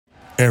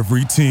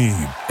Every team,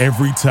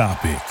 every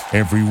topic,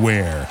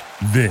 everywhere.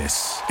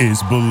 This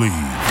is Believe.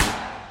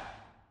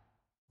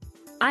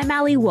 I'm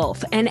Allie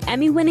Wolf, an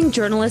Emmy-winning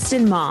journalist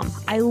and mom.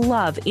 I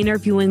love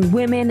interviewing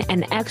women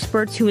and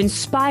experts who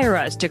inspire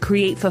us to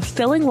create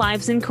fulfilling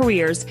lives and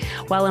careers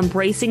while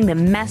embracing the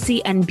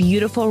messy and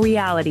beautiful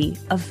reality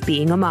of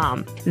being a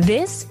mom.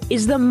 This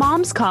is the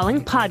Moms Calling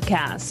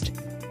podcast.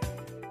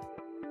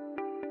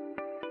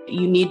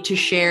 You need to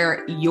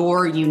share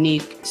your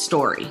unique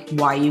story,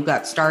 why you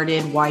got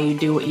started, why you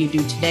do what you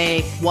do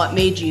today, what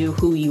made you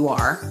who you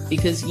are,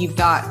 because you've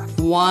got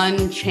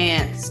one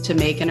chance to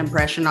make an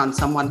impression on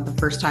someone the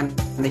first time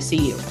they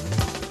see you.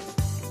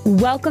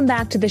 Welcome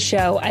back to the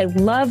show. I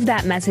love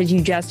that message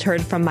you just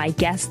heard from my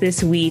guest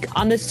this week.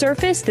 On the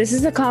surface, this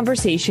is a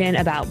conversation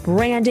about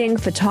branding,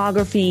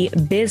 photography,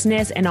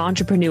 business, and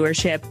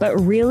entrepreneurship, but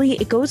really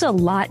it goes a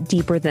lot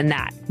deeper than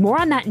that.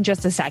 More on that in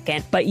just a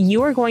second, but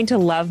you are going to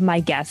love my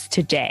guest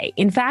today.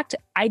 In fact,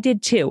 I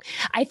did too.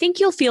 I think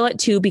you'll feel it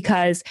too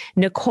because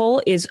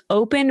Nicole is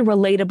open,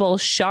 relatable,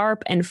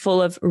 sharp, and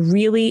full of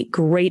really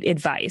great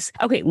advice.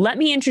 Okay, let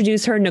me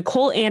introduce her.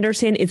 Nicole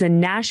Anderson is a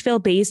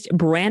Nashville-based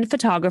brand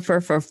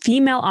photographer for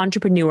female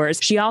entrepreneurs.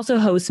 She also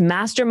hosts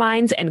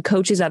masterminds and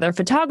coaches other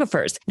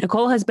photographers.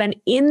 Nicole has been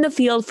in the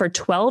field for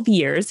 12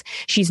 years.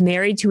 She's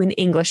married to an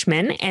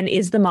Englishman and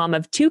is the mom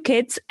of 2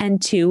 kids and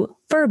 2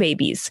 fur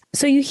babies.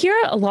 So you hear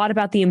a lot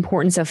about the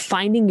importance of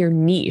finding your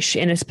niche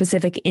in a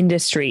specific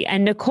industry,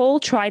 and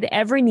Nicole tried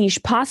every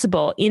niche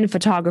possible in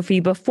photography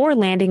before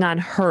landing on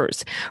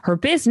hers. Her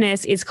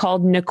business is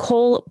called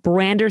Nicole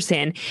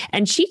Branderson,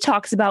 and she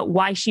talks about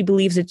why she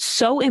believes it's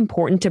so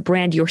important to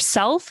brand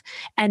yourself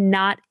and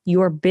not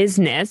your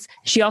business.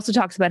 She also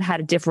talks about how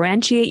to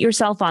differentiate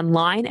yourself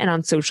online and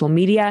on social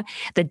media,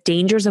 the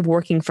dangers of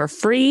working for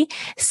free,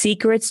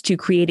 secrets to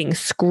creating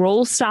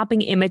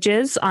scroll-stopping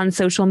images on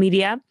social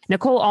media.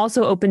 Nicole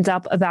also opens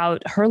up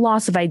about her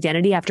loss of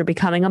identity after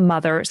becoming a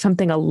mother,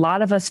 something a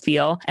lot of us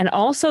feel, and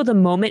also the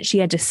moment she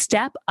had to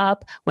step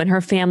up when her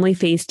family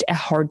faced a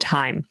hard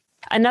time.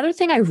 Another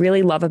thing I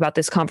really love about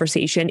this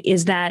conversation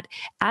is that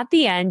at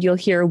the end, you'll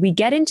hear we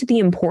get into the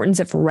importance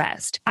of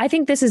rest. I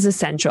think this is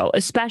essential,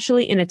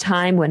 especially in a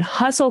time when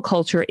hustle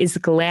culture is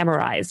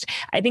glamorized.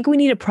 I think we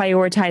need to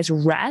prioritize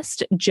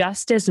rest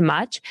just as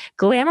much.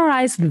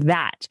 Glamorize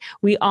that.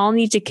 We all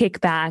need to kick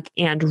back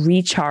and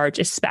recharge,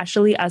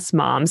 especially us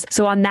moms.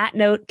 So on that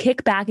note,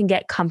 kick back and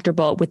get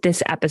comfortable with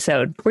this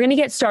episode. We're going to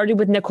get started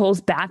with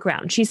Nicole's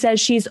background. She says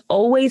she's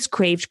always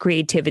craved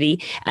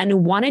creativity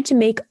and wanted to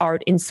make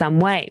art in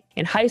some way.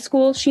 In high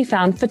school, she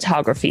found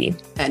photography.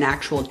 An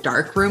actual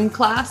darkroom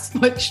class,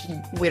 which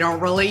we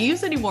don't really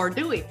use anymore,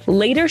 do we?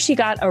 Later, she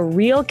got a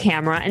real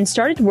camera and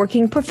started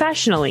working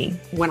professionally.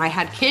 When I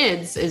had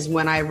kids is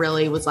when I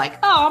really was like,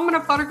 oh, I'm going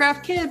to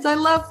photograph kids. I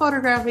love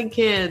photographing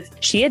kids.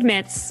 She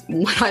admits,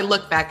 when I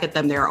look back at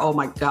them, oh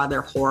my God,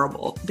 they're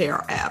horrible. They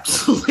are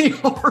absolutely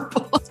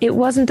horrible. It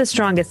wasn't the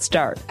strongest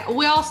start.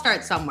 We all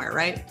start somewhere,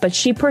 right? But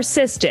she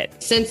persisted.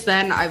 Since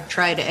then, I've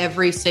tried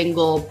every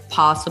single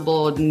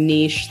possible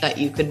niche that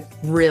you could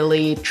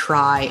really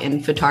try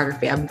in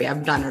photography.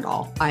 I've done it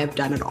all. I have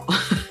done it all.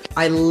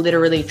 I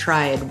literally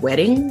tried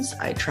weddings.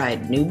 I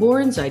tried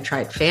newborns. I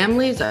tried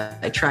families.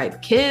 I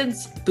tried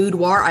kids.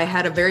 Boudoir. I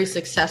had a very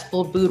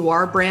successful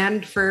boudoir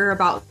brand for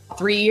about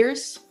 3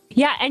 years.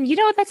 Yeah. And you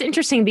know, that's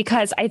interesting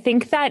because I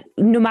think that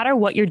no matter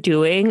what you're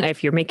doing,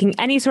 if you're making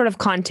any sort of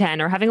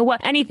content or having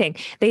anything,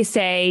 they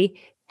say,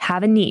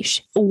 have a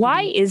niche.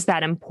 Why is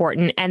that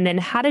important? And then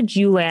how did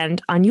you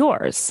land on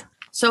yours?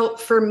 So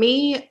for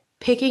me,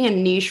 picking a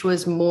niche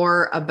was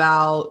more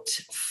about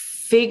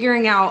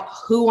figuring out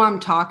who I'm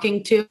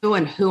talking to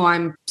and who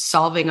I'm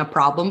solving a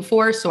problem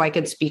for so I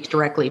can speak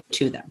directly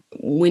to them.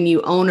 When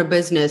you own a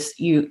business,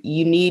 you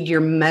need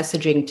your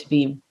messaging to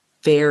be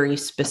very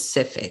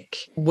specific.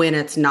 When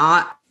it's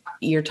not,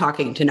 you're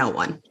talking to no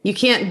one. You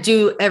can't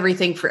do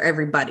everything for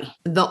everybody.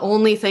 The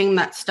only thing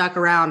that stuck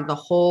around the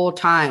whole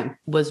time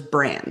was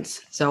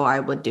brands. So I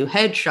would do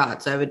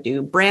headshots. I would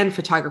do brand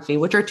photography,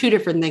 which are 2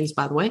 different things,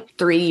 by the way.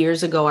 3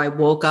 years ago, I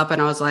woke up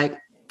and I was like,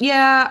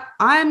 yeah,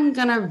 I'm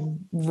going to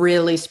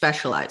really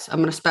specialize. I'm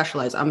going to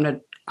specialize. I'm going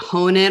to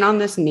hone in on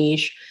this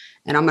niche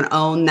and I'm going to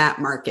own that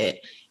market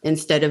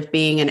instead of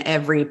being an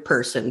every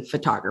person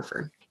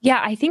photographer. Yeah,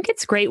 I think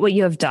it's great what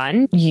you have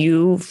done.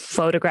 You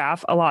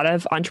photograph a lot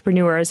of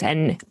entrepreneurs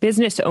and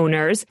business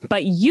owners,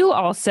 but you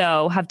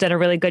also have done a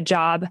really good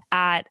job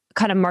at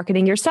kind of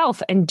marketing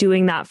yourself and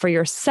doing that for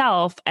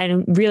yourself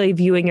and really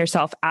viewing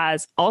yourself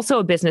as also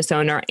a business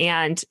owner.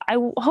 And I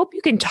hope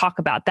you can talk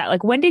about that.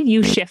 Like, when did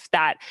you shift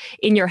that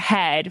in your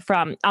head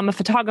from I'm a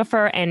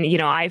photographer and,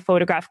 I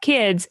photograph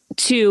kids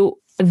to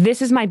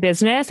this is my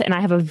business and I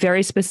have a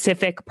very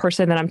specific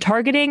person that I'm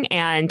targeting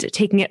and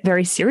taking it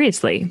very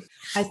seriously?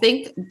 I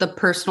think the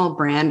personal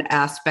brand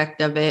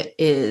aspect of it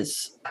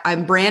is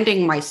I'm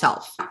branding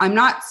myself. I'm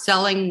not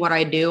selling what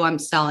I do. I'm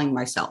selling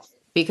myself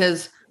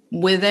because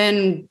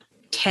within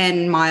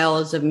 10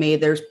 miles of me,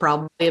 there's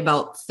probably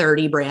about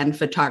 30 brand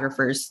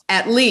photographers,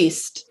 at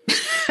least.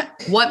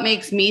 what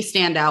makes me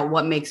stand out,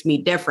 what makes me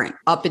different.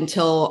 Up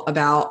until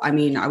about,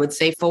 I would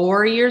say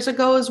 4 years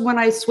ago is when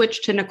I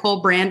switched to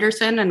Nicole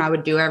Branderson, and I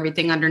would do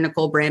everything under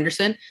Nicole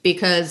Branderson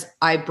because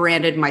I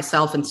branded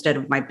myself instead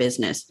of my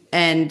business.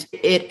 And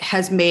it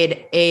has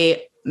made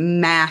a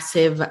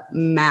massive,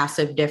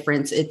 massive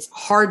difference. It's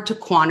hard to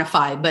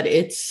quantify, but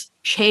it's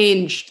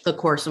changed the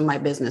course of my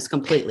business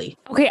completely.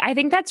 Okay. I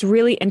think that's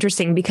really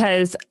interesting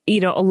because, a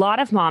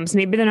lot of moms,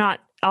 maybe they're not,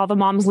 all the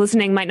moms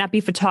listening might not be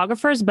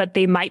photographers, but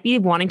they might be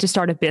wanting to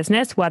start a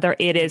business, whether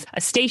it is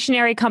a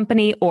stationery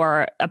company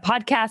or a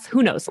podcast,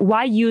 who knows?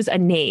 Why use a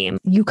name?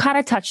 You kind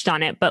of touched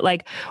on it, but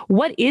like,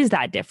 what is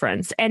that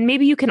difference? And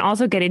maybe you can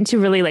also get into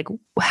really like,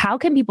 how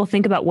can people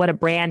think about what a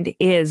brand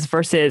is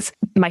versus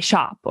my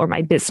shop or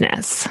my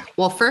business?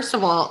 Well, first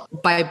of all,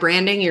 by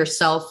branding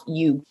yourself,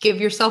 you give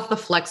yourself the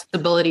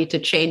flexibility to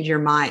change your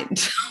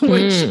mind,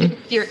 which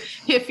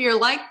if you're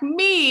like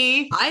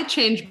me, I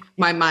change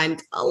my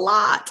mind a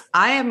lot.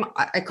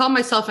 I call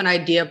myself an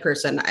idea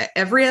person.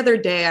 Every other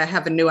day I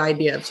have a new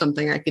idea of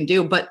something I can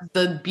do. But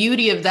the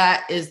beauty of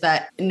that is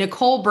that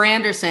Nicole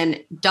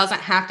Branderson doesn't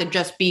have to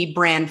just be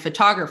brand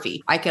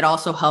photography. I could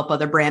also help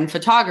other brand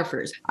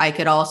photographers. I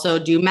could also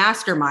do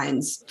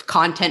masterminds,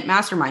 content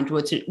masterminds,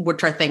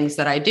 which are things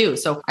that I do.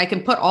 So I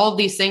can put all of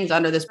these things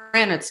under this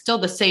brand. It's still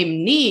the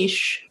same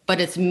niche,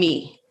 but it's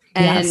me.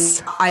 And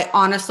yes. I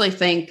honestly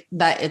think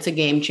that it's a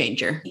game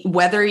changer.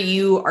 Whether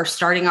you are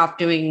starting off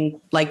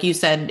doing, like you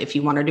said, if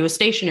you want to do a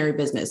stationery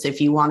business, if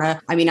you want to,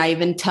 I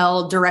even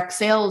tell direct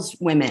sales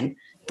women,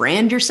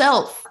 brand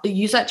yourself,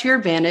 use that to your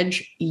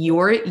advantage.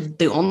 You're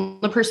the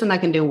only person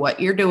that can do what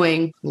you're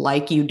doing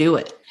like you do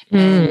it.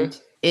 And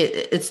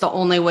it's the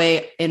only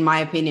way, in my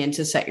opinion,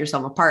 to set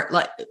yourself apart.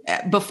 Like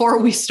before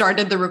we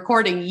started the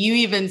recording, you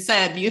even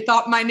said you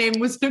thought my name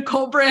was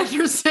Nicole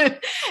Branderson.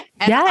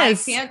 And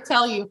yes. I can't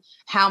tell you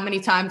how many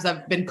times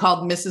I've been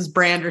called Mrs.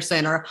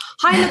 Branderson or,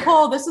 hi,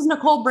 Nicole, this is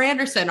Nicole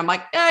Branderson. I'm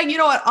like, you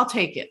know what? I'll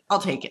take it.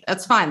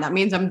 That's fine. That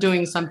means I'm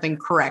doing something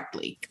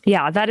correctly.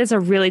 Yeah, that is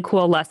a really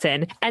cool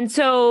lesson. And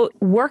so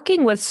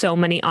working with so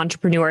many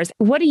entrepreneurs,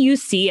 what do you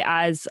see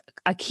as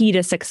a key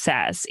to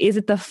success? Is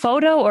it the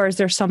photo or is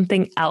there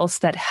something else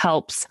that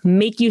helps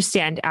make you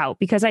stand out?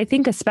 Because I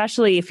think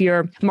especially if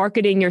you're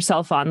marketing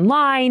yourself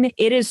online,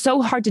 it is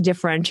so hard to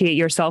differentiate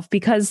yourself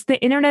because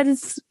the internet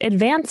is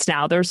advanced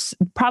now. There's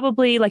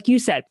probably, like you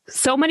said,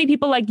 so many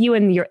people like you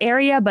in your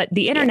area, but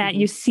the internet,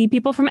 you see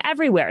people from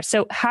everywhere.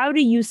 So how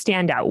do you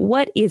stand out?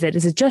 What is it?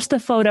 Is it just the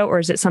photo or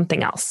is it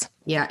something else?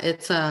 Yeah,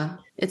 it's a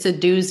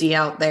doozy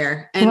out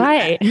there. And,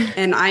 right.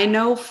 And I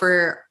know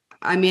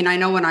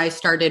when I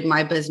started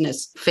my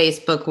business,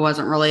 Facebook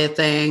wasn't really a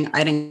thing.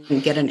 I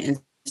didn't get an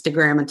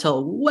Instagram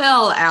until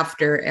well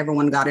after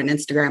everyone got an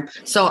Instagram.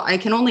 So I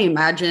can only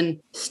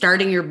imagine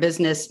starting your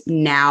business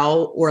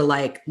now or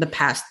like the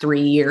past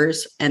 3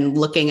 years and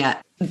looking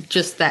at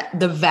just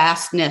the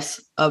vastness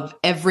of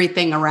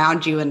everything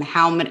around you and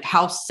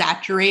how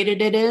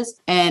saturated it is.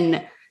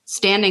 And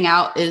standing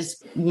out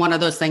is one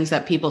of those things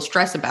that people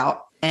stress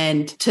about.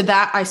 And to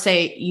that, I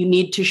say you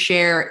need to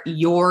share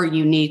your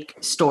unique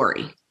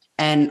story.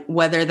 And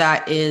whether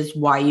that is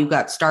why you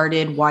got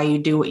started, why you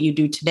do what you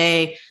do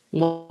today,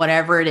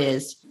 whatever it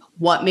is,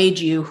 what made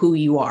you who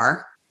you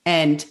are,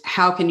 and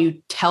how can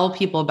you tell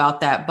people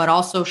about that, but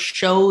also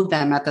show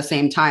them at the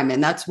same time.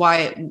 And that's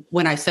why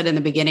when I said in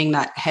the beginning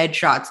that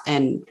headshots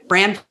and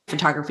brand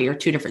photography are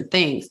two different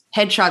things.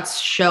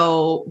 Headshots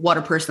show what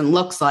a person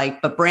looks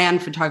like, but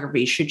brand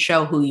photography should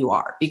show who you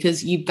are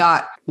because you've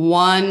got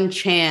one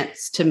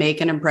chance to make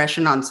an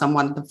impression on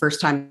someone the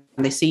first time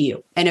they see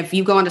you. And if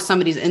you go onto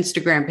somebody's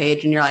Instagram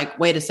page and you're like,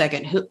 wait a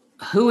second,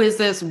 who is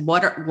this?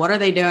 What are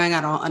they doing? I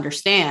don't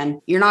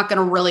understand. You're not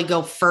going to really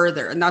go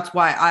further. And that's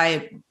why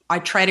I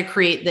try to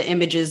create the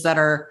images that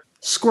are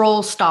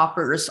scroll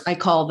stoppers, I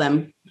call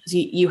them.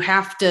 You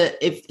have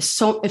to, if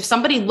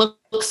somebody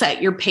looks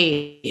at your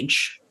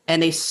page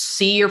and they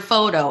see your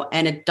photo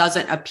and it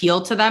doesn't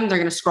appeal to them, they're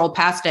going to scroll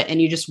past it and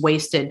you just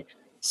wasted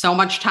so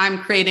much time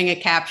creating a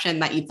caption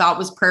that you thought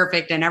was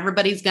perfect and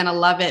everybody's going to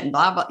love it and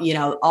blah,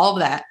 blah, all of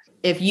that.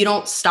 If you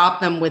don't stop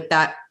them with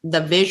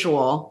the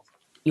visual,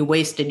 you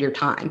wasted your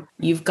time.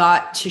 You've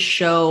got to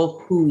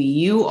show who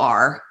you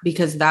are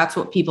because that's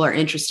what people are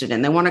interested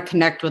in. They want to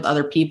connect with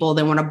other people.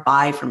 They want to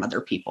buy from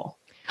other people.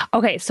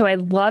 Okay, so I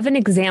love an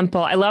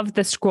example. I love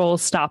the scroll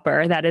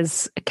stopper. That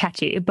is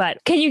catchy.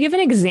 But can you give an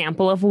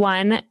example of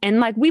one?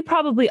 And like we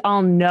probably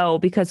all know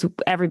because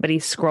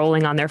everybody's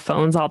scrolling on their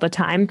phones all the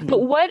time. Mm-hmm.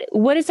 But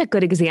what is a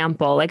good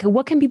example? Like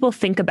what can people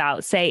think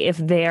about, say, if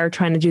they're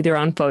trying to do their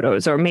own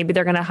photos, or maybe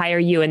they're going to hire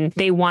you and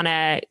they want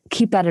to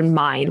keep that in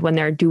mind when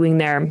they're doing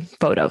their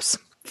photos?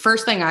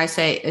 First thing I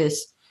say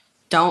is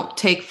don't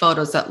take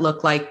photos that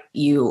look like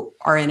you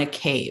are in a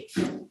cave.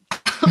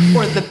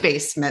 Or the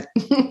basement.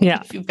 Yeah.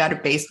 If you've got a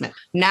basement,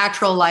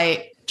 natural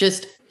light,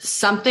 just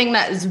something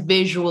that is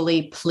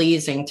visually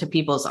pleasing to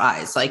people's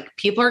eyes. Like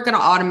people are going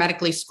to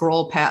automatically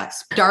scroll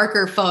past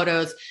darker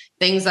photos,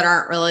 things that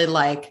aren't really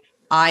like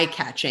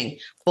eye-catching.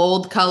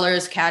 Bold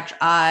colors catch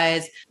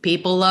eyes.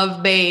 People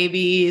love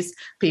babies.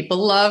 People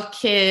love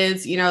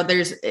kids.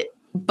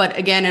 But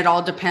again, it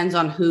all depends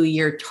on who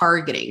you're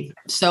targeting.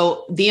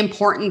 So the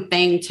important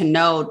thing to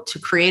know to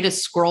create a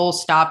scroll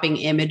stopping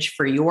image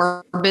for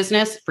your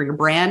business, for your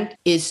brand,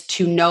 is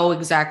to know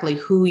exactly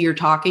who you're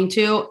talking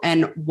to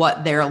and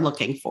what they're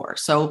looking for.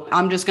 So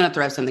I'm just going to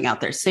throw something out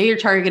there. Say you're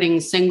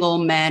targeting single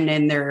men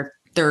in their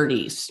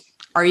 30s.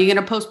 Are you going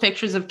to post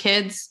pictures of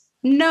kids?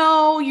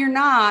 No, you're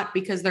not,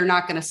 because they're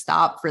not going to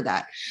stop for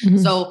that. Mm-hmm.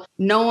 So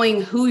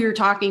knowing who you're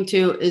talking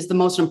to is the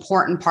most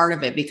important part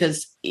of it,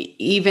 because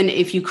even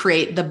if you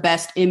create the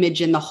best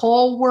image in the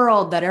whole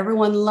world that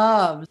everyone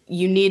loves,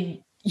 you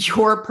need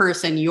your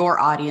person, your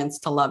audience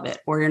to love it,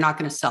 or you're not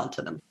going to sell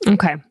to them.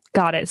 Okay.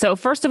 Got it. So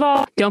first of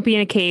all, don't be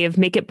in a cave,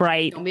 make it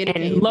bright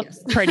and look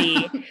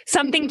pretty,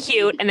 something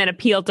cute, and then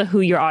appeal to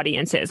who your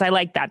audience is. I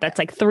like that. That's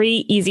like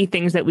 3 easy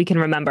things that we can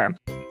remember.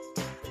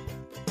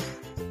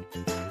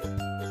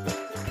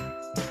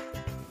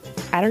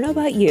 I don't know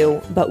about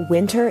you, but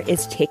winter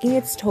is taking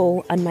its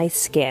toll on my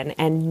skin,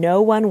 and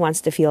no one wants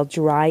to feel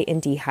dry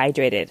and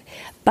dehydrated.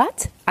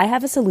 But I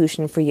have a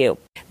solution for you.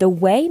 The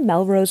Ouai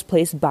Melrose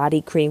Place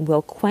Body Cream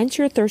will quench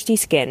your thirsty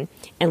skin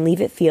and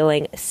leave it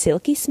feeling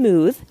silky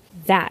smooth.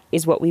 That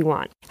is what we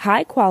want.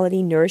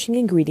 High-quality, nourishing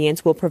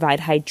ingredients will provide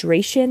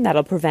hydration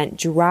that'll prevent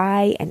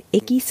dry and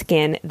icky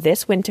skin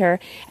this winter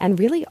and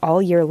really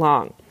all year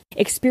long.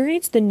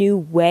 Experience the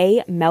new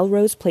Ouai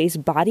Melrose Place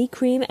Body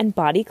Cream and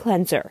Body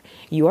Cleanser.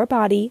 Your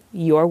body,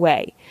 your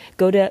way.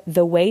 Go to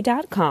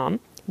theouai.com,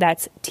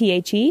 that's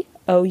TheOuai.com,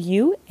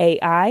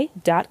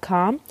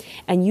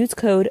 and use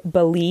code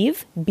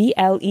BELIEVE,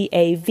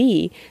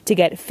 BLEAV, to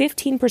get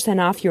 15%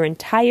 off your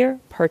entire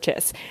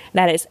purchase.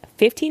 That is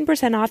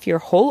 15% off your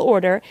whole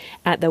order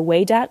at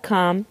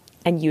theouai.com,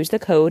 and use the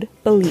code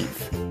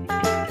BELIEVE.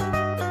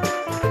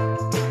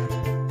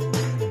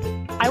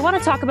 I want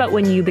to talk about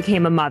when you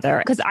became a mother,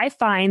 because I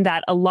find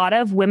that a lot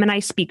of women I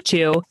speak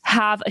to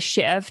have a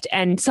shift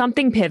and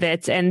something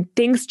pivots and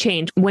things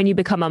change when you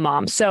become a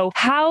mom. So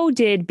how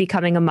did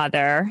becoming a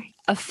mother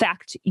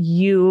affect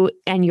you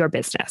and your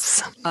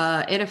business?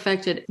 It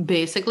affected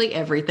basically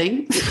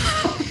everything.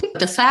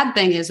 The sad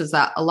thing is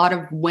that a lot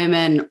of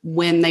women,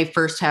 when they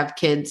first have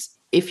kids,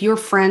 if your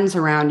friends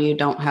around you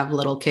don't have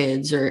little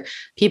kids, or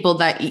people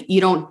that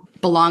you don't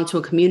belong to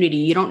a community,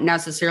 you don't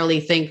necessarily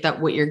think that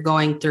what you're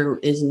going through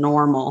is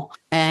normal.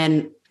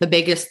 And the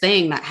biggest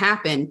thing that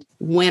happened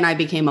when I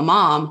became a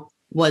mom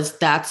was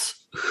that's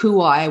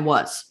who I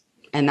was.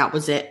 And that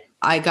was it.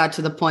 I got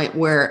to the point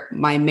where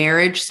my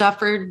marriage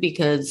suffered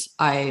because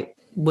I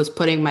was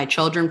putting my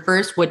children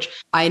first, which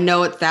I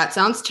know that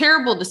sounds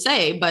terrible to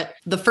say, but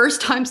the first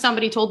time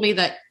somebody told me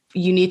that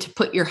you need to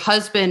put your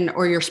husband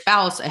or your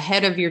spouse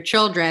ahead of your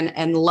children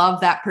and love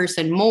that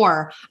person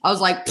more, I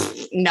was like,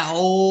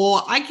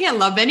 no, I can't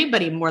love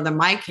anybody more than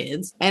my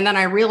kids. And then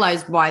I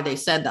realized why they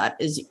said that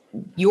is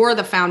you're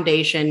the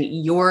foundation.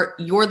 You're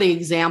the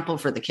example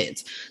for the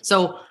kids.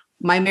 So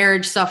my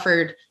marriage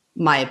suffered.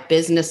 My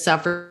business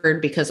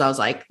suffered because I was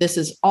like, this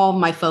is all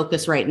my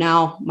focus right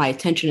now. My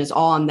attention is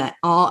all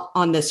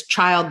on this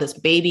child, this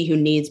baby who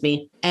needs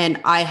me. And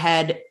I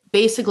had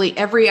basically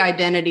every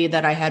identity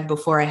that I had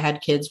before I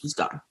had kids was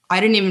gone. I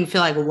didn't even feel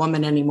like a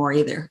woman anymore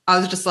either. I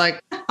was just like,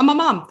 I'm a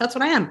mom. That's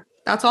what I am.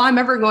 That's all I'm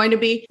ever going to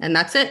be. And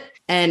that's it.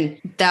 And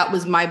that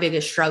was my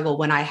biggest struggle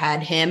when I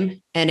had him.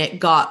 And it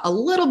got a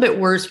little bit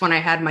worse when I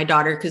had my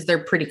daughter, because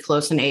they're pretty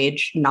close in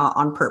age, not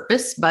on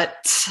purpose, but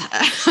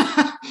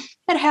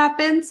it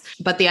happens.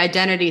 But the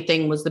identity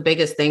thing was the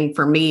biggest thing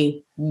for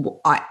me.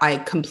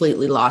 I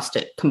completely lost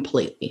it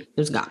completely. It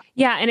was gone.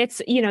 Yeah. And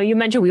it's, you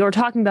mentioned we were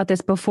talking about this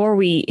before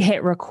we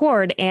hit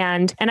record,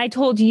 and I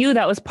told you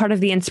that was part of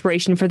the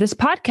inspiration for this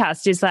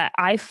podcast, is that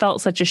I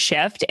felt such a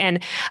shift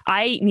and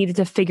I needed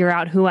to figure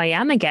out who I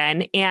am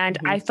again. And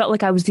I felt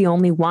like I was the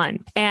only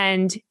one.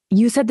 And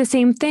you said the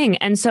same thing.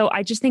 And so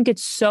I just think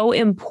it's so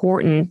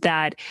important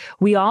that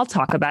we all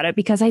talk about it,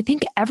 because I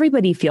think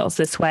everybody feels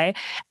this way.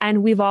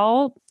 And we've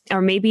all,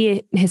 or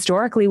maybe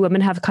historically, women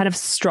have kind of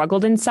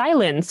struggled in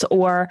silence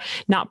or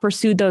not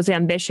pursued those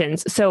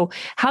ambitions. So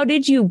how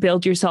did you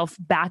build yourself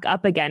back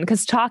up again?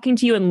 Because talking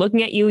to you and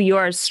looking at you,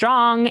 you're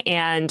strong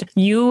and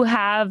you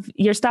have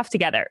your stuff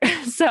together.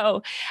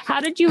 So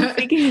how did you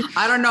figure?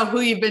 I don't know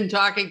who you've been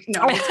talking to.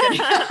 No, I'm just kidding.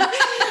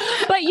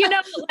 But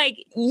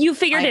you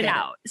figured it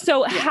out.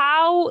 So yeah.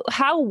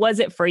 How was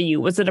it for you?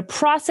 Was it a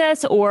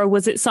process, or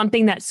was it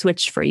something that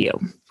switched for you?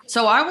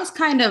 So I was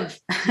kind of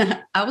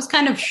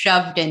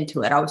shoved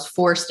into it. I was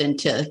forced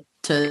into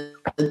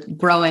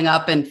growing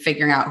up and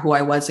figuring out who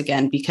I was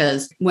again,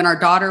 because when our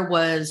daughter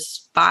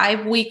was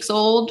 5 weeks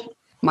old,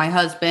 my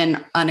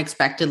husband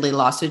unexpectedly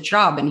lost his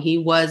job, and he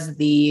was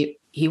the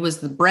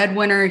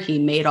breadwinner. He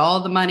made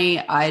all the money.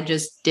 I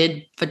just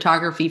did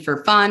photography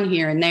for fun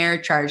here and there,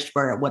 charged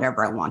for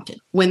whatever I wanted.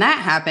 When that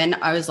happened,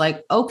 I was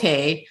like,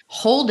 okay,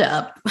 hold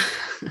up.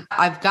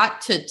 I've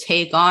got to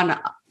take on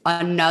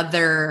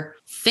another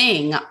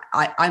thing.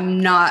 I'm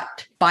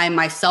not by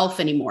myself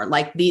anymore.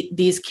 Like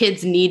these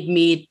kids need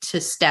me to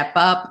step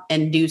up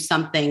and do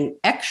something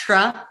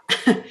extra.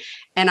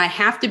 And I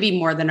have to be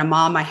more than a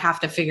mom. I have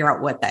to figure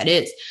out what that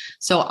is.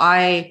 So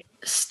I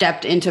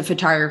stepped into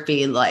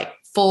photography like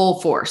full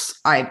force.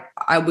 I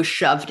was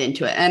shoved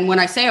into it. And when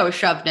I say I was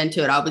shoved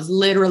into it, I was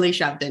literally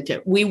shoved into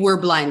it. We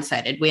were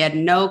blindsided. We had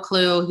no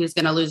clue he was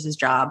going to lose his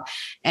job.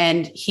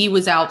 And he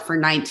was out for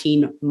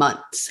 19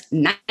 months.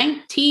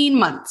 19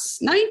 months.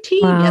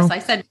 19. Wow. Yes, I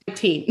said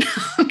 19.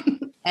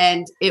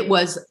 And it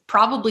was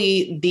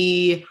probably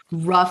the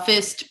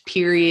roughest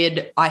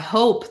period I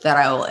hope that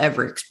I will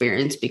ever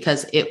experience,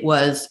 because it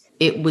was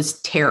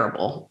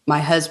terrible. My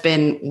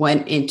husband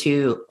went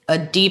into a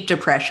deep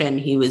depression.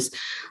 He was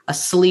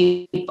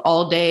asleep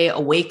all day,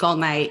 awake all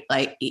night.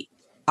 Like,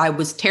 I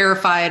was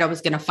terrified I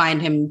was going to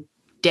find him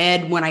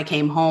dead when I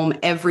came home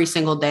every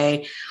single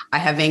day. I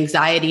have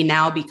anxiety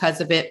now because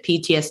of it,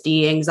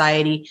 PTSD,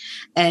 anxiety.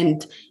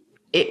 And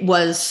it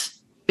was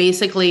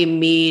basically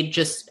me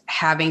just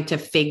having to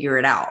figure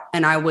it out.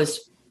 And I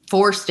was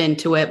forced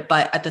into it.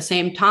 But at the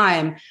same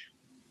time,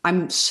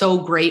 I'm so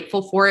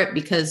grateful for it,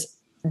 because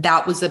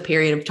that was the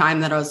period of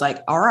time that I was like,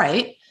 all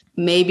right,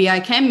 maybe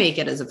I can make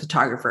it as a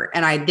photographer.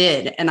 And I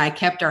did. And I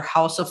kept our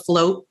house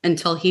afloat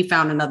until he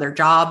found another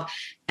job,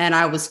 and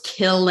I was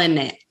killing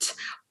it.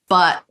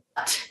 But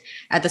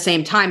at the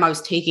same time, I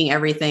was taking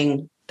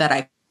everything that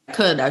I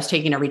could. I was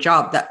taking every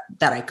job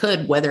that I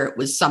could, whether it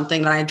was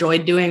something that I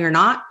enjoyed doing or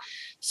not.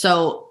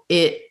 So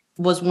it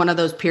was one of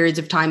those periods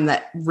of time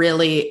that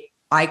really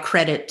I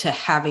credit to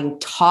having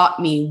taught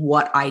me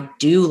what I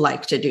do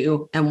like to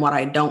do and what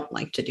I don't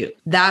like to do.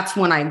 That's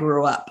when I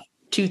grew up.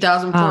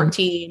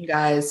 2014,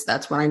 guys,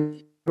 that's when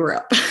I grew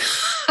up.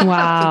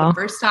 Wow.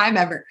 For the first time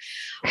ever.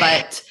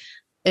 But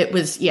it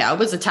was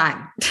a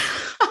time.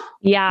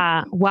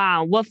 Yeah.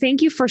 Wow. Well,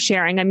 thank you for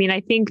sharing. I mean, I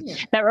think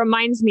that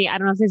reminds me, I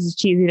don't know if this is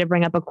cheesy to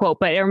bring up a quote,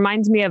 but it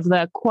reminds me of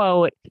the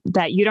quote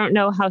that you don't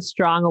know how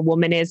strong a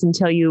woman is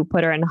until you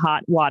put her in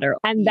hot water.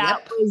 And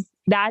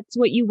that's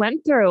what you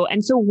went through.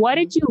 And so what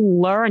did you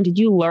learn? Did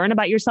you learn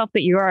about yourself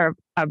that you are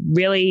a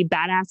really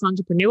badass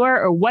entrepreneur,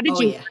 or what did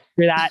you learn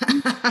through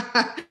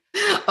that?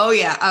 Oh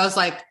yeah. I was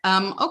like,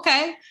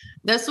 okay.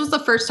 This was the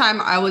first time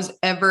I was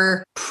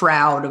ever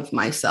proud of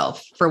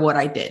myself for what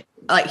I did.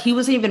 Like, he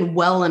wasn't even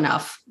well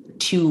enough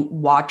to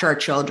watch our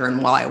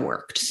children while I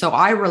worked. So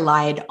I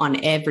relied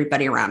on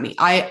everybody around me.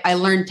 I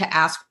learned to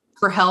ask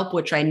for help,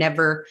 which I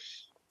never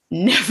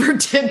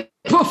did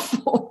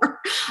before.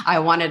 I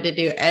wanted to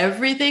do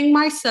everything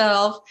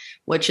myself,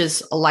 which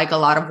is like a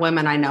lot of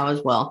women I know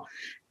as well.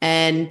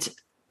 And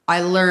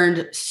I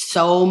learned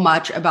so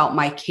much about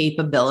my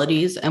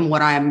capabilities and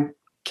what I'm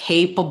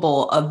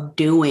capable of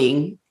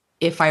doing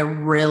if I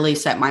really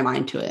set my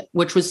mind to it,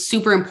 which was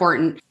super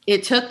important.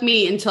 It took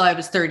me until I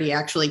was 30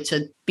 actually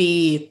to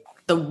be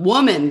the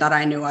woman that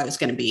I knew I was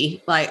going to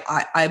be. Like,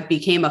 I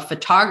became a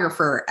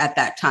photographer at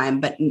that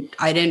time, but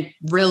I didn't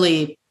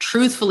really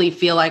truthfully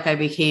feel like I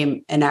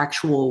became an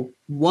actual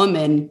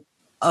woman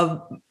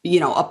of,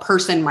 a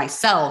person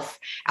myself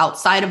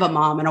outside of a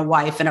mom and a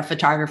wife and a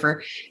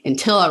photographer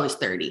until I was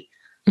 30.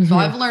 Mm-hmm. So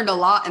I've learned a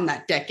lot in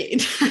that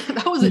decade.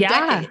 That was a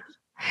decade.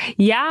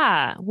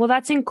 Yeah. Well,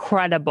 that's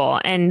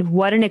incredible. And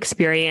what an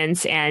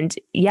experience. And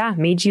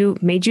made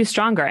you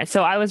stronger.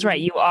 So I was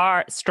right. You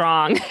are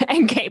strong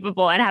and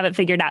capable and have it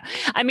figured out.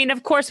 I mean,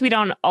 of course, we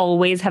don't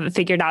always have it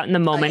figured out in the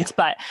moment,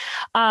 but,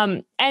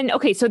 and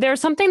okay. So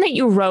there's something that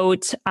you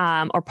wrote,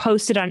 or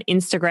posted on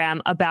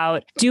Instagram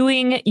about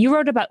doing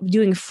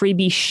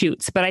freebie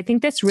shoots, but I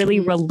think this really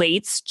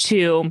relates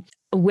to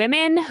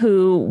women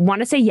who want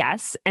to say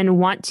yes and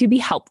want to be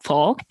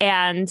helpful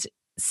and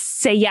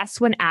say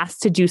yes when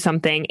asked to do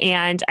something.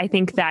 And I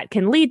think that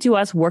can lead to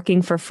us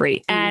working for free.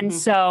 Mm-hmm. And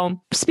so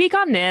speak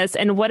on this.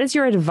 And what is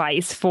your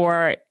advice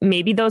for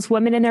maybe those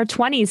women in their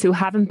 20s who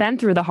haven't been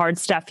through the hard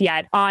stuff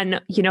yet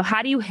on,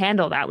 how do you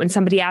handle that when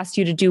somebody asks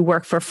you to do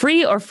work for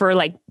free or for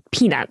like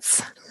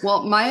peanuts?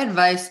 Well, my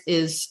advice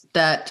is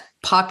that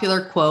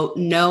popular quote,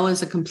 no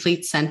is a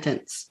complete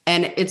sentence.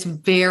 And it's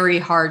very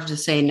hard to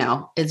say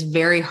no. It's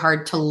very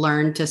hard to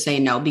learn to say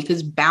no,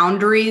 because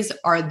boundaries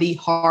are the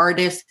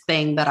hardest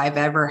thing that I've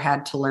ever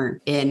had to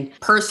learn in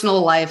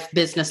personal life,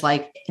 business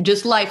life,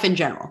 just life in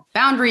general.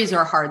 Boundaries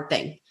are a hard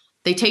thing.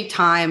 They take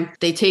time.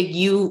 They take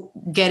you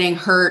getting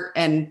hurt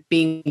and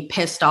being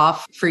pissed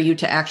off for you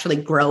to actually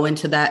grow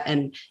into that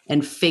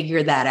and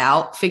figure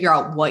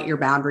out what your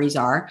boundaries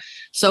are.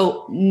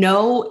 So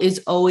no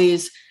is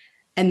always,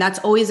 and that's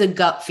always a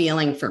gut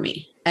feeling for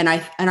me. And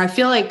I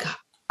feel like,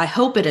 I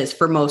hope it is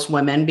for most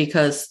women,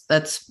 because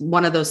that's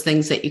one of those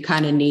things that you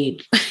kind of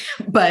need,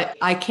 but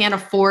I can't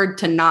afford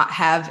to not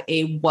have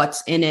a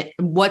what's in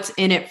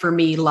it for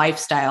me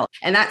lifestyle.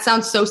 And that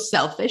sounds so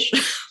selfish.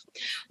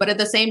 But at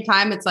the same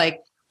time, it's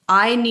like,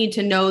 I need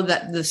to know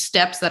that the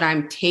steps that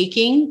I'm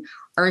taking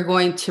are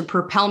going to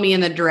propel me in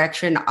the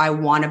direction I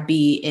want to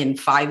be in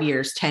 5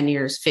 years, 10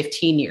 years,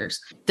 15 years.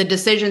 The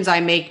decisions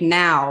I make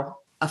now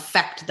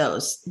affect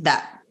those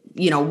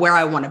where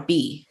I want to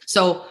be.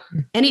 So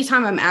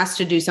anytime I'm asked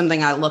to do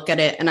something, I look at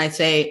it and I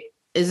say,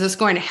 is this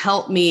going to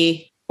help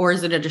me or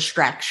is it a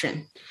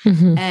distraction?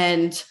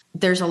 And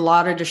there's a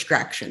lot of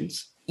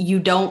distractions. You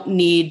don't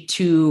need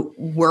to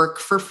work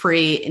for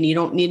free and you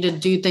don't need to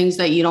do things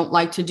that you don't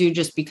like to do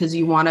just because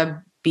you want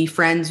to be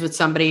friends with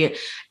somebody.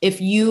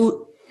 If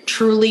you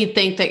truly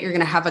think that you're going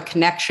to have a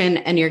connection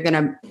and you're going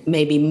to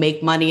maybe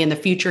make money in the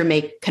future,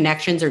 make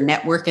connections or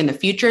network in the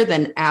future,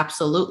 then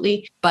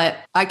absolutely. But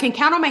I can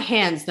count on my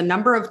hands the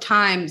number of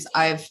times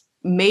I've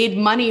made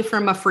money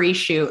from a free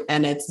shoot,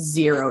 and it's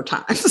 0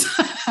 times.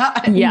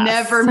 I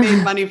never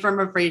made money from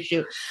a free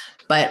shoot.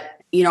 But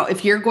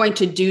if you're going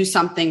to do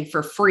something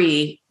for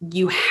free,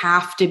 you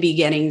have to be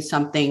getting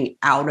something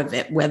out of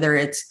it, whether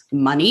it's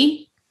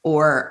money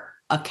or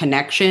a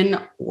connection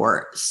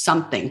or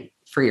something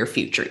for your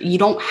future. You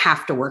don't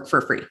have to work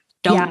for free.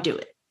 Don't do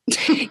it.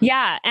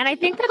 Yeah. And I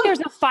think that there's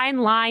a fine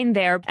line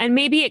there. And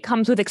maybe it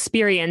comes with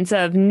experience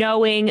of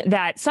knowing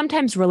that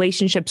sometimes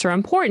relationships are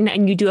important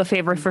and you do a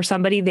favor for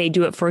somebody, they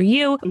do it for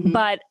you.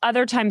 But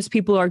other times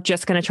people are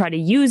just going to try to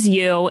use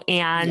you.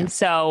 And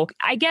so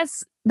I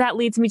guess that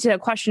leads me to the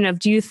question of,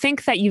 do you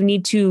think that you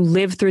need to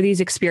live through these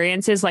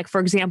experiences? Like,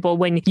 for example,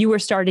 when you were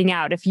starting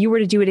out, if you were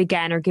to do it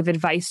again or give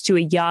advice to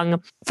a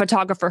young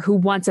photographer who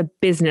wants a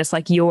business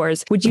like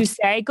yours, would you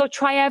say, go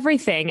try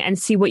everything and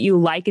see what you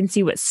like and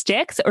see what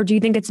sticks? Or do you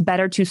think it's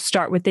better to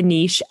start with the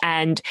niche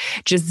and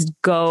just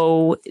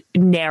go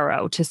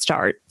narrow to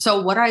start?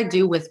 So what I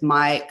do with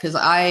because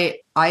I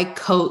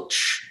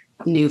coach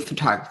new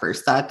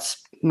photographers, that's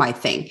my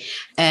thing.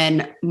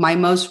 And my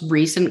most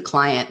recent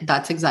client,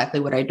 that's exactly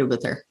what I did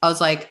with her. I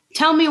was like,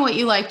 tell me what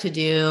you like to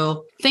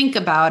do. Think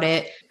about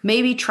it.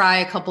 Maybe try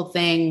a couple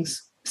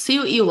things. See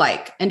what you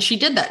like. And she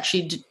did that.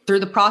 Through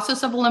the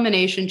process of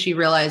elimination, she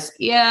realized,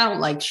 I don't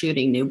like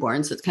shooting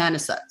newborns. It kind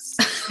of sucks,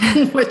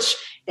 which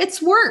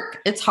it's work.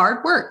 It's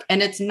hard work.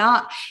 And it's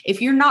not,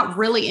 if you're not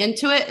really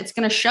into it, it's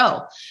going to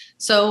show.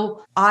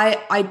 So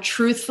I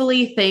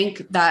truthfully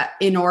think that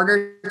in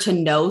order to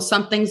know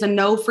something's a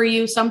no for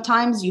you,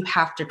 sometimes you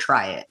have to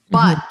try it.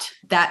 But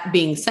that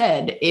being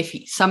said, if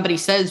somebody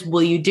says,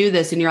 will you do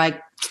this? And you're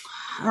like,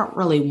 I don't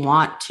really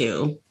want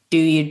to. Do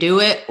you do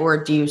it?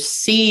 Or do you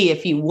see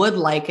if you would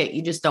like it?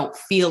 You just don't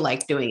feel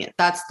like doing it.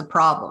 That's the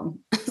problem.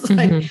 It's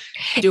like,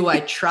 do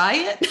I try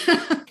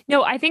it?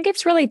 No, I think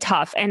it's really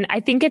tough. And I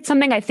think it's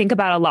something I think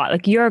about a lot.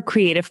 Like, you're a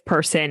creative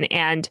person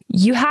and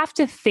you have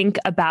to think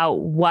about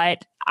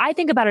I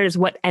think about it as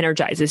what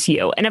energizes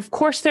you. And of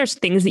course, there's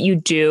things that you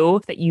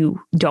do that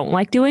you don't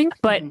like doing,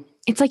 but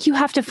it's like you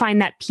have to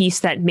find that piece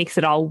that makes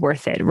it all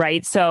worth it,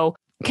 right? So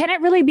can it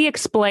really be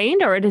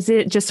explained, or is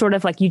it just sort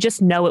of like you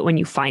just know it when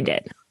you find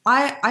it?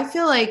 I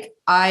feel like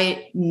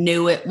I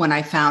knew it when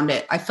I found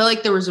it. I feel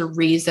like there was a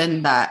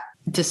reason that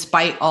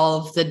despite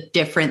all of the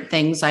different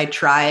things I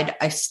tried,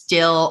 I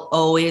still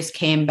always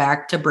came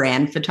back to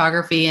brand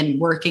photography and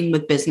working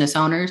with business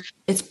owners.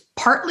 It's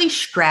partly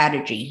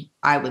strategy,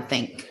 I would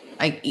think.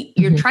 Like,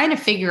 you're trying to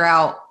figure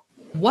out,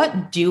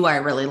 what do I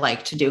really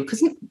like to do?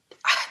 Because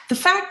the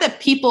fact that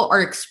people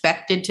are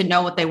expected to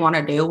know what they want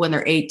to do when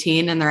they're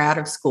 18 and they're out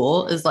of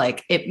school is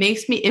like,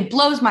 it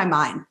blows my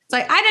mind. It's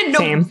like, I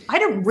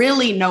didn't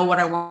really know what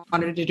I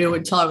wanted to do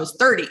until I was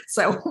 30.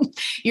 So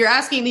you're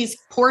asking these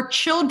poor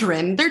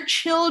children, they're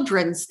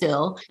children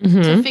still,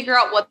 to figure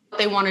out what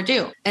they want to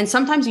do. And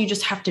sometimes you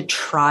just have to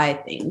try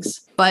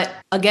things. But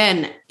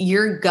again,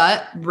 your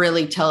gut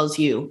really tells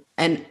you.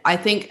 And I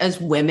think as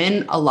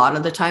women, a lot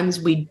of the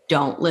times we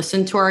don't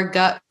listen to our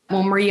gut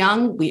when we're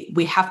young.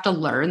 We have to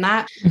learn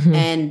that.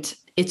 And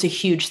it's a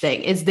huge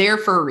thing. It's there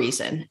for a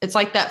reason. It's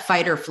like that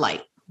fight or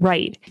flight.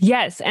 Right.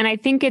 Yes. And I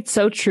think it's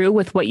so true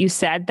with what you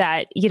said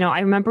that, I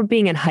remember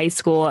being in high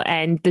school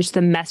and there's the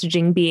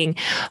messaging being,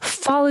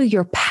 follow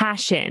your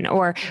passion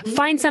or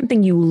find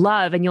something you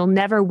love and you'll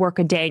never work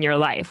a day in your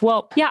life.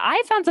 Well, yeah,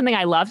 I found something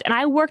I loved and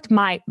I worked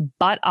my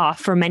butt off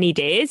for many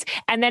days.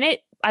 And then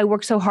I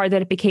worked so hard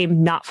that it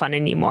became not fun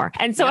anymore.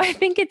 And so I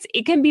think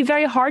it can be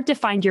very hard to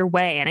find your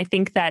way. And I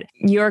think that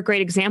you're a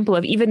great example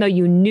of, even though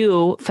you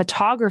knew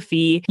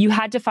photography, you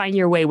had to find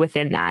your way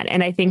within that.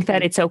 And I think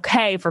that it's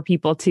okay for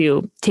people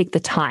to take the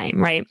time,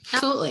 right?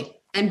 Absolutely.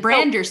 And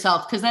brand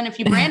yourself. Because then if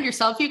you brand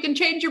yourself, you can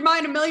change your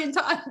mind a million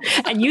times.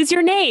 And use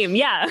your name.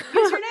 Yeah.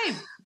 Use your name.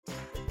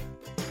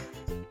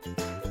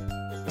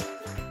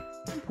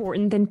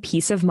 Important than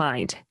peace of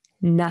mind.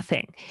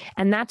 Nothing.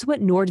 And that's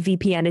what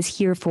NordVPN is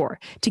here for,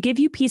 to give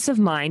you peace of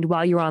mind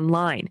while you're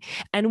online.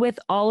 And with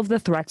all of the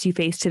threats you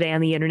face today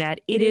on the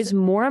internet, it is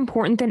more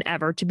important than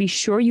ever to be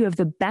sure you have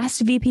the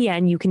best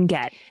VPN you can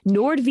get.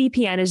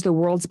 NordVPN is the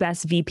world's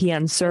best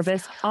VPN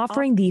service,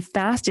 offering the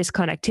fastest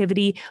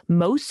connectivity,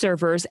 most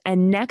servers,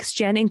 and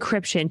next-gen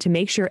encryption to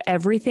make sure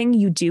everything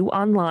you do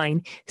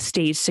online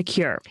stays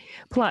secure.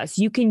 Plus,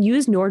 you can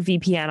use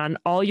NordVPN on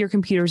all your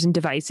computers and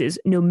devices,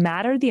 no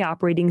matter the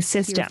operating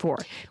system,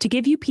 to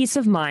give you peace peace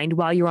of mind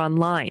while you're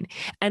online.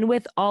 And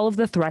with all of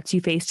the threats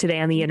you face today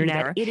on the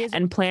internet,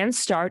 and plans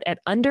start at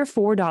under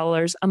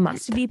 $4 a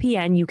month.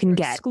 VPN you can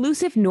get.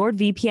 Exclusive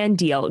NordVPN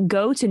deal.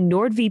 Go to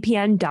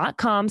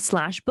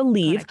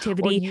nordvpn.com/believe.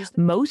 Activity,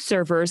 most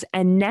servers,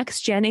 and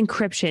next-gen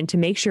encryption to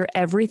make sure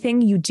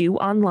everything you do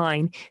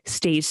online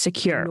stays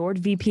secure.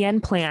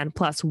 NordVPN plan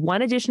plus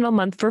 1 additional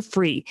month for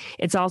free.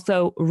 It's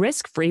also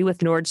risk-free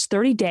with Nord's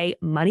 30-day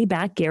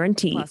money-back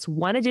guarantee. Plus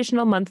 1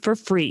 additional month for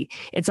free.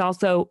 It's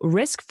also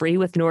risk-free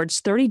with Nord's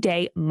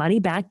 30-day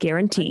money-back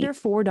guarantee. Under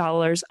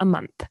 $4 a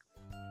month.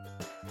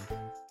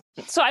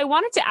 So I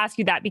wanted to ask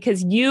you that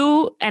because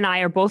you and I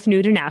are both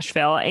new to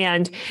Nashville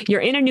and you're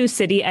in a new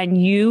city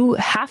and you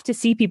have to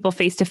see people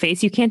face to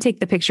face. You can't take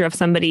the picture of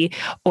somebody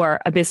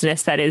or a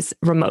business that is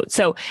remote.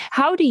 So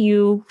how do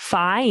you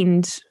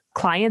find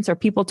clients or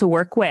people to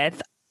work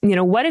with? You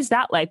know, what is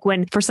that like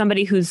when for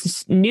somebody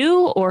who's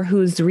new or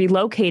who's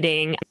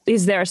relocating?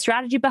 Is there a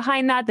strategy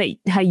behind that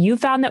how you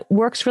found that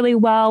works really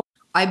well?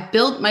 I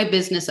built my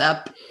business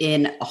up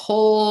in a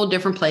whole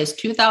different place,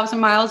 2,000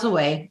 miles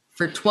away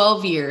for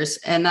 12 years.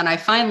 And then I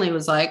finally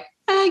was like,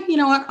 you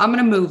know what? I'm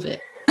going to move it.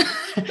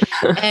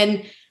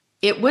 And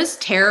it was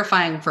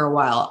terrifying for a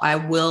while. I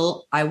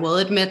will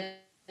admit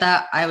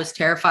that I was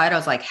terrified. I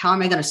was like, how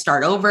am I going to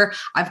start over?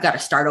 I've got to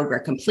start over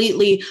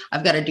completely.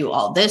 I've got to do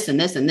all this and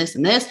this and this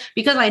and this,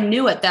 because I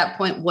knew at that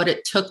point what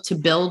it took to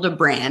build a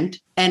brand.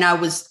 And I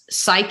was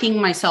psyching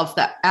myself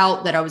that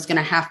I was going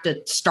to have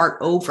to start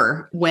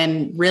over,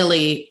 when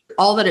really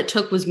all that it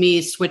took was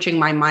me switching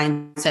my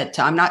mindset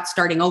to I'm not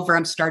starting over,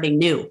 I'm starting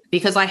new,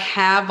 because I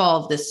have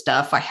all of this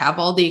stuff. I have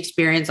all the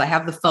experience. I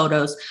have the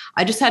photos.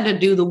 I just had to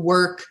do the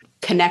work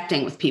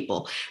connecting with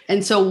people.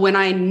 And so when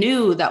I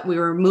knew that we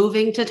were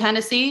moving to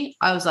Tennessee,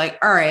 I was like,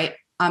 all right,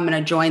 I'm going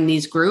to join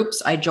these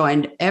groups. I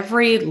joined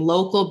every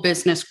local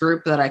business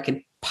group that I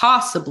could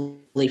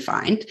possibly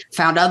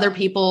found other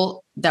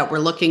people that were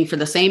looking for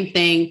the same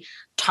thing,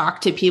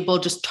 talk to people,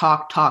 just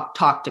talk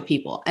to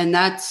people. And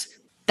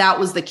that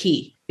was the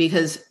key,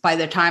 because by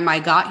the time I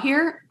got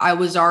here, I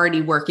was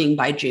already working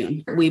by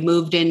June. We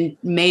moved in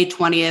May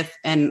 20th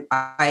and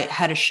I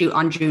had a shoot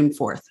on June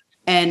 4th.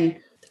 And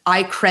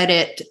I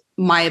credit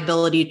my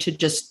ability to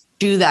just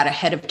do that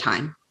ahead of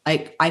time.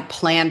 Like I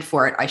planned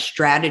for it. I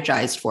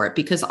strategized for it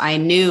because I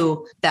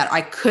knew that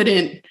I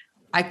couldn't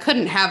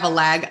have a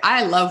lag.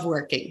 I love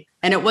working.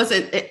 And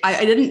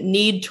I didn't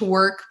need to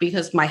work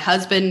because my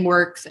husband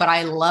works, but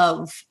I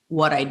love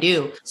what I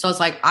do. So it's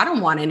like, I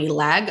don't want any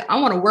lag.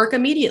 I want to work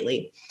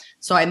immediately.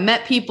 So I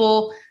met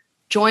people,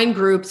 joined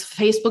groups.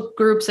 Facebook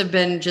groups have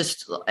been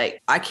just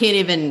like, I can't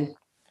even,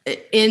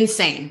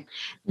 insane.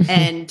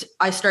 And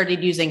I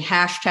started using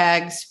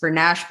hashtags for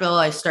Nashville.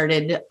 I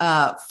started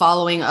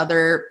following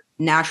other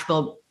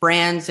Nashville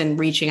brands and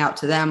reaching out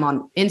to them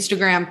on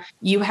Instagram.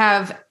 You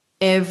have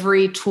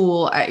every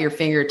tool at your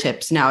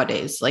fingertips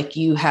nowadays. Like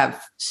you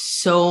have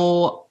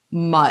so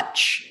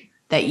much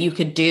that you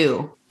could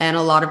do. And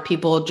a lot of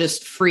people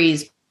just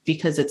freeze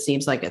because it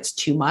seems like it's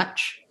too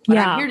much. But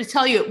I'm here to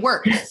tell you it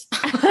works.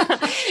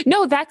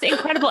 No, that's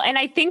incredible. And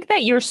I think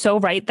that you're so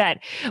right that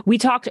we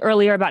talked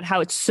earlier about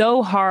how it's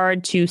so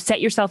hard to set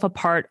yourself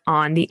apart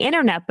on the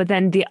internet. But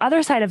then the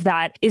other side of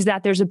that is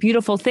that there's a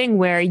beautiful thing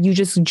where you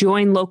just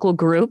join local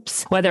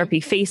groups, whether it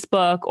be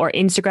Facebook or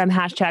Instagram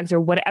hashtags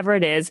or whatever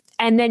it is.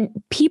 And then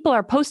people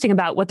are posting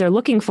about what they're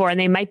looking for and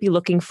they might be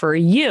looking for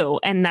you.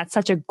 And that's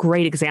such a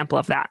great example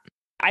of that.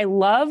 I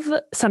love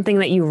something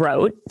that you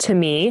wrote to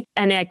me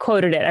and I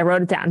quoted it. I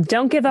wrote it down.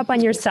 Don't give up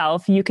on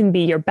yourself. You can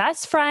be your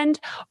best friend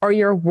or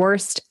your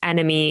worst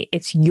enemy.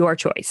 It's your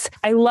choice.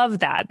 I love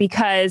that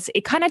because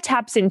it kind of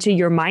taps into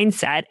your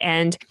mindset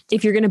and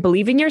if you're going to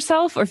believe in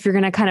yourself or if you're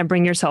going to kind of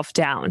bring yourself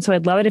down. So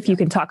I'd love it if you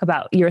can talk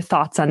about your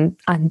thoughts on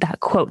that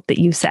quote that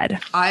you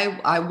said.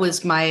 I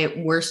was my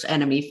worst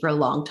enemy for a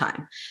long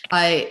time.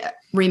 I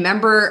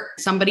remember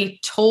somebody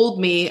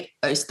told me,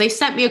 they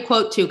sent me a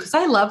quote too, because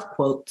I love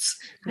quotes.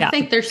 Yeah. I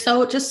think they're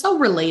so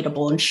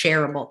relatable and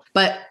shareable.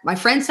 But my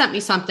friend sent me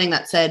something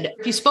that said,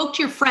 if you spoke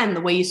to your friend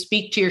the way you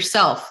speak to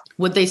yourself,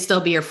 would they still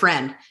be your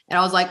friend? And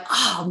I was like,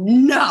 oh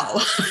no.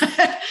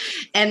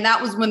 And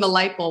that was when the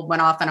light bulb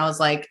went off and I was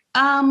like,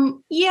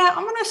 I'm going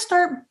to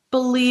start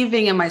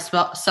believing in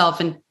myself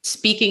and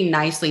speaking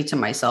nicely to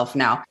myself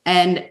now.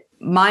 And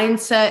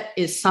mindset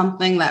is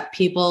something that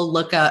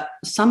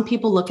some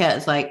people look at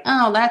as like,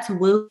 oh, that's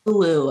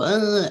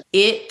woo-woo.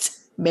 It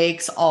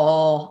makes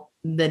all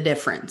the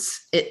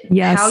difference.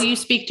 How you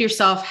speak to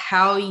yourself,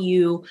 how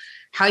you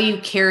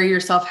carry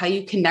yourself, how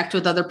you connect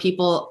with other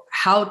people,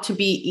 how to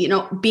be,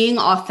 being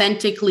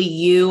authentically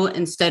you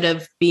instead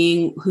of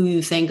being who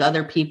you think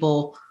other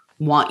people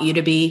want you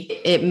to be.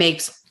 It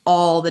makes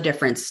all the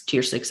difference to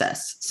your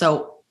success.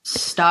 So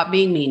stop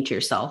being mean to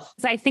yourself.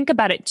 I think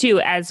about it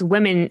too, as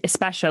women,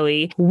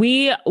 especially,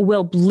 we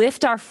will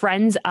lift our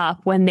friends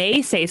up when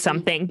they say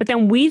something, but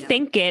then we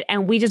think it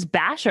and we just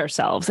bash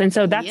ourselves. And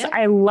so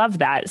I love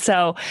that.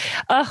 So,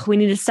 we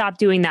need to stop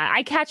doing that.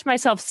 I catch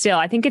myself still.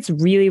 I think it's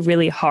really,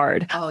 really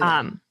hard. Oh,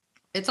 yeah.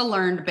 It's a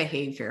learned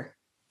behavior.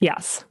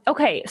 Yes.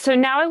 Okay. So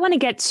now I want to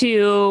get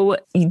to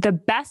the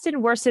best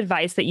and worst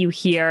advice that you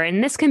hear.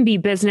 And this can be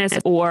business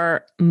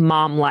or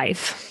mom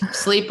life.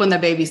 Sleep when the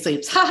baby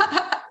sleeps.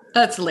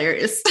 That's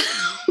hilarious.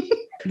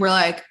 We're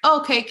like,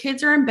 okay,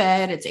 kids are in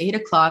bed. It's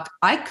 8:00.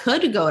 I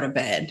could go to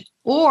bed,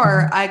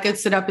 or I could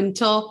sit up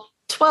until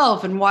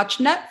 12 and watch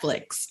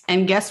Netflix.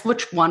 And guess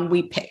which one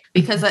we pick?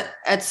 Because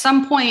at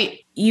some point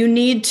you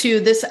need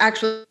to, this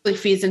actually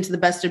feeds into the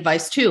best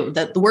advice too,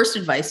 that the worst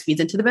advice feeds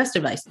into the best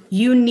advice.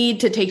 You need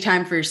to take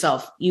time for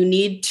yourself. You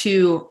need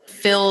to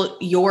fill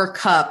your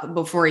cup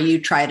before you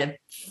try to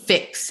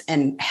fix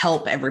and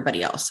help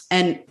everybody else.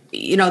 And,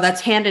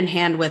 that's hand in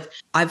hand with,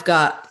 I've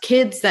got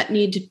kids that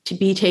need to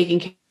be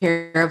taken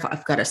care of.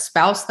 I've got a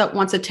spouse that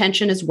wants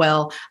attention as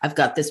well. I've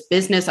got this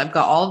business. I've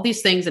got all of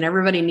these things and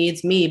everybody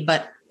needs me,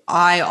 but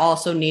I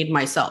also need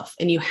myself.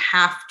 And you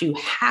have to.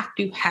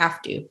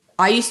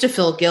 I used to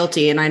feel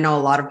guilty, and I know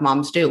a lot of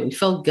moms do. We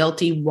feel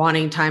guilty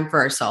wanting time for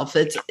ourselves.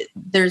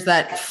 There's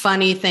that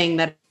funny thing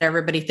that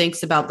everybody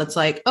thinks about that's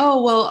like,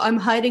 oh, well, I'm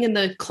hiding in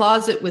the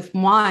closet with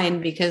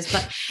wine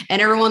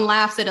and everyone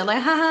laughs at it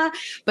like, haha.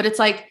 But it's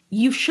like,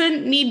 you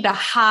shouldn't need to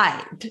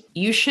hide.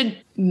 You should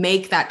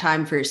make that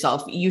time for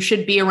yourself. You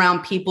should be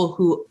around people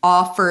who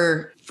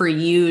offer for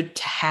you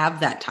to have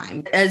that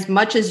time. As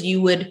much as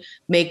you would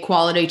make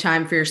quality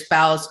time for your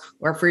spouse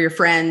or for your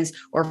friends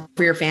or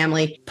for your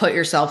family, put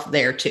yourself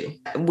there too.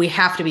 We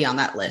have to be on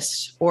that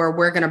list or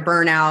we're going to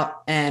burn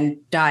out and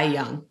die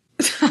young.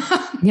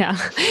 Yeah.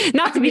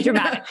 Not to be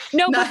dramatic.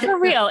 No, but for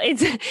real,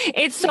 it's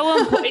so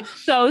important.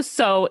 It's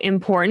so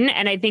important.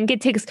 And I think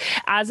it takes,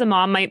 as a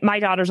mom, my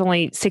daughter's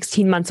only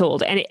 16 months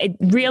old, and it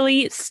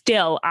really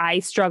still, I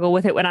struggle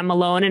with it when I'm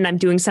alone and I'm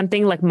doing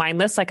something like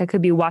mindless, like I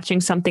could be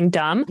watching something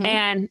dumb. Mm-hmm.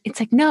 And it's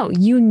like, no,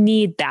 you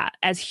need that.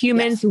 As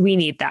humans, yes. We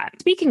need that.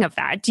 Speaking of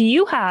that, do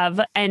you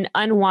have an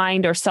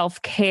unwind or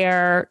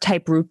self-care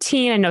type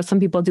routine? I know some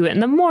people do it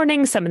in the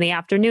morning, some in the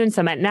afternoon,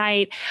 some at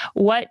night.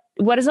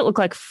 What does it look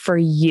like for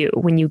you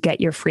when you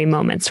get your free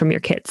moments from your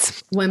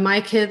kids? When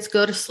my kids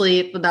go to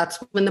sleep, that's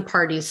when the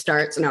party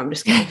starts. No, I'm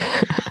just kidding.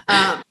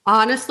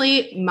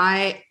 Honestly,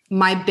 my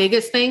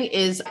biggest thing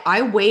is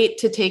I wait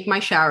to take my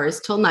showers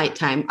till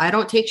nighttime. I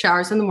don't take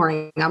showers in the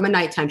morning. I'm a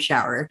nighttime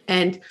shower.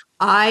 And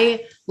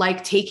I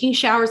like taking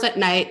showers at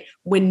night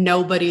when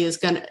nobody is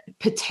going to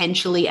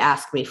potentially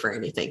ask me for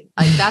anything.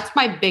 Like that's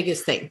my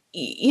biggest thing.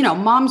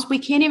 Moms, we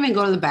can't even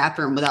go to the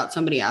bathroom without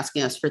somebody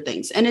asking us for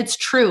things. And it's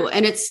true.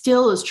 And it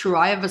still is true.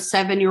 I have a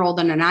 7-year-old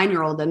and a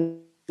 9-year-old, and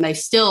they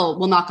still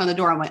will knock on the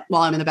door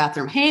while I'm in the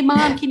bathroom. Hey,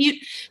 Mom, can you?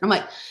 I'm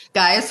like,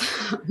 guys,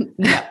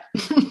 no.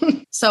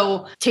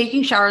 So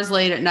taking showers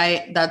late at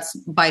night, that's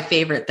my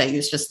favorite thing,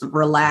 is just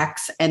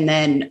relax. And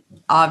then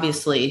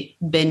obviously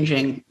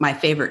binging my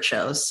favorite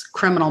shows.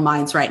 Criminal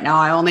Minds right now.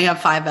 I only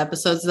have 5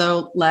 episodes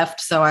though left,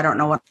 so I don't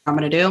know what I'm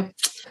going to do.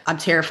 I'm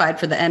terrified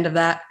for the end of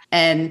that.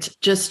 And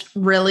just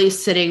really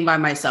sitting by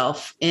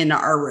myself in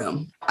our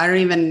room. I don't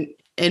even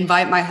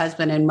invite my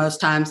husband in most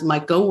times. I'm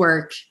like, go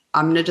work.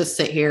 I'm going to just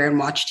sit here and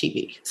watch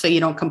TV so you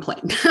don't complain.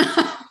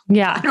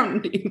 Yeah.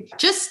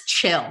 Just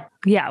chill.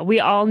 Yeah, we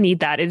all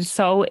need that. It's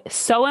so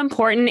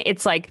important.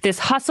 It's like this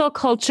hustle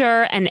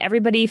culture and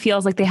everybody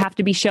feels like they have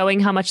to be showing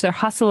how much they're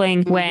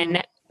hustling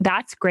when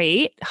that's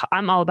great.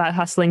 I'm all about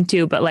hustling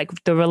too, but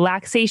like the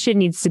relaxation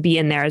needs to be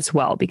in there as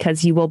well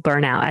because you will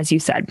burn out, as you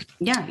said.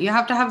 Yeah, you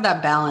have to have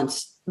that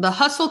balance. The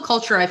hustle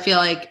culture, I feel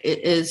like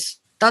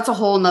that's a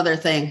whole nother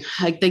thing.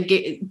 Like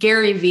the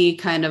Gary Vee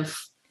kind of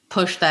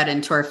pushed that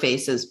into our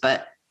faces,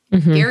 but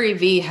Gary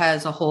Vee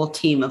has a whole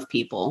team of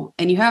people,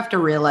 and you have to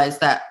realize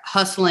that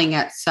hustling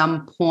at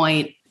some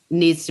point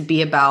needs to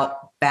be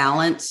about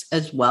balance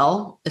as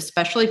well,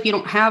 especially if you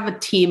don't have a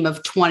team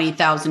of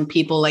 20,000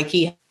 people like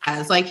he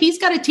has. Like he's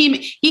got a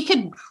team. He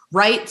could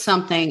write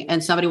something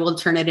and somebody will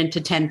turn it into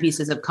 10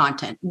 pieces of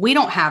content. We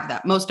don't have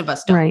that. Most of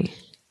us don't. Right.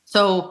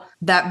 So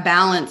that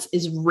balance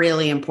is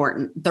really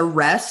important. The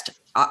rest,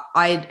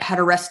 I had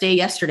a rest day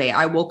yesterday.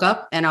 I woke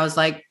up and I was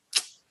like,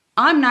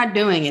 I'm not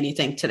doing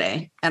anything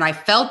today. And I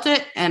felt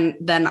it. And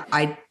then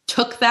I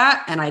took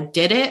that and I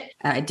did it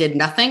and I did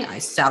nothing. I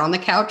sat on the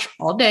couch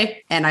all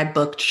day and I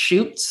booked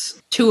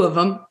shoots, 2 of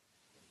them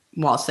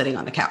while sitting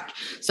on the couch.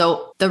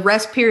 So the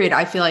rest period,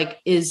 I feel like,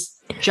 is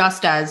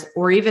just as,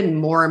 or even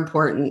more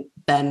important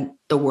than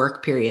the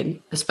work period,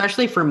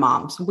 especially for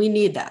moms. We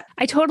need that.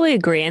 I totally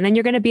agree. And then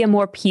you're going to be a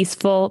more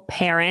peaceful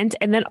parent.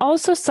 And then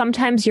also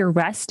sometimes your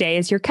rest day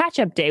is your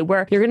catch-up day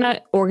where you're going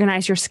to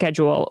organize your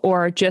schedule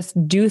or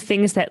just do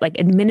things that like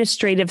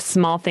administrative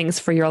small things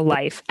for your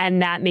life.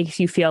 And that makes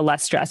you feel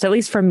less stressed. At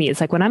least for me,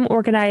 it's like when I'm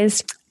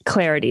organized,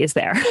 clarity is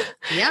there.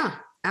 Yeah.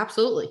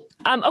 Absolutely.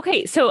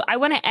 Okay. So I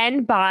want to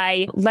end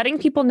by letting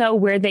people know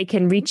where they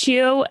can reach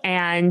you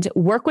and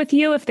work with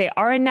you if they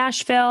are in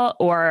Nashville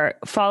or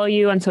follow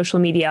you on social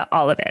media,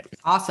 all of it.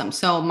 Awesome.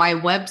 So my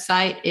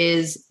website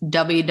is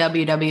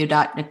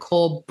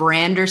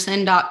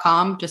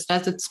www.NicoleBranderson.com, just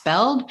as it's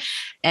spelled.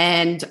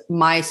 And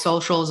my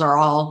socials are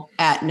all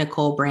at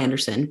Nicole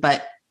Branderson.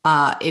 But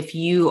if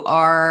you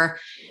are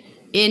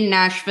in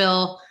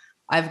Nashville,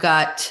 I've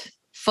got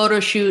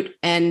photo shoot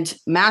and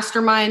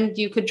mastermind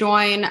you could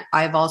join.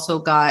 I've also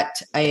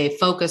got a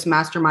focus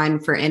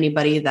mastermind for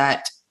anybody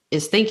that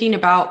is thinking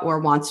about or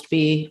wants to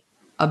be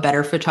a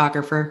better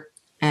photographer.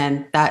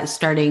 And that is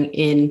starting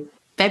in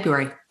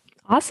February.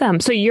 Awesome.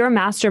 So your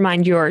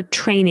mastermind, your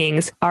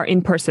trainings are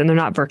in person. They're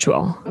not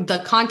virtual. The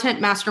content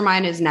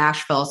mastermind is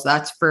Nashville. So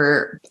that's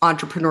for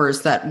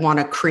entrepreneurs that want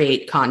to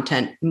create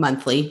content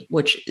monthly,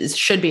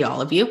 should be all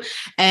of you.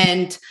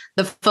 And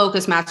the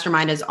focus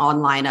mastermind is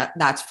online.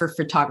 That's for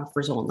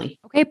photographers only.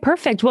 Okay,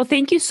 perfect. Well,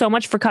 thank you so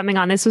much for coming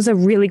on. This was a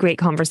really great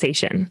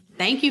conversation.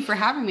 Thank you for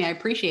having me. I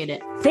appreciate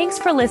it. Thanks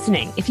for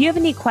listening. If you have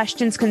any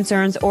questions,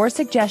 concerns, or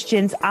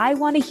suggestions, I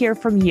want to hear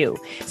from you.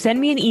 Send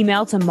me an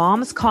email to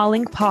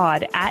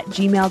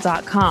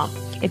momscallingpod@gmail.com.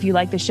 If you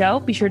like the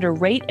show, be sure to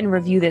rate and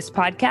review this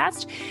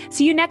podcast.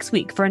 See you next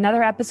week for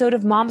another episode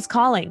of Moms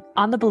Calling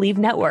on the Believe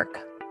Network.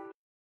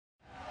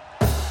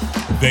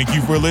 Thank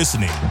you for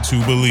listening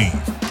to Believe.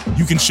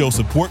 You can show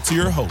support to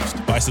your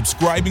host by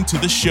subscribing to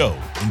the show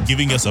and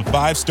giving us a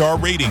 5-star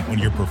rating on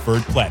your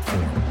preferred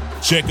platform.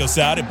 Check us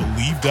out at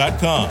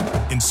Believe.com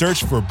and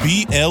search for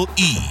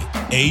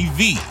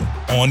BLEAV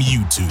on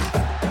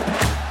YouTube.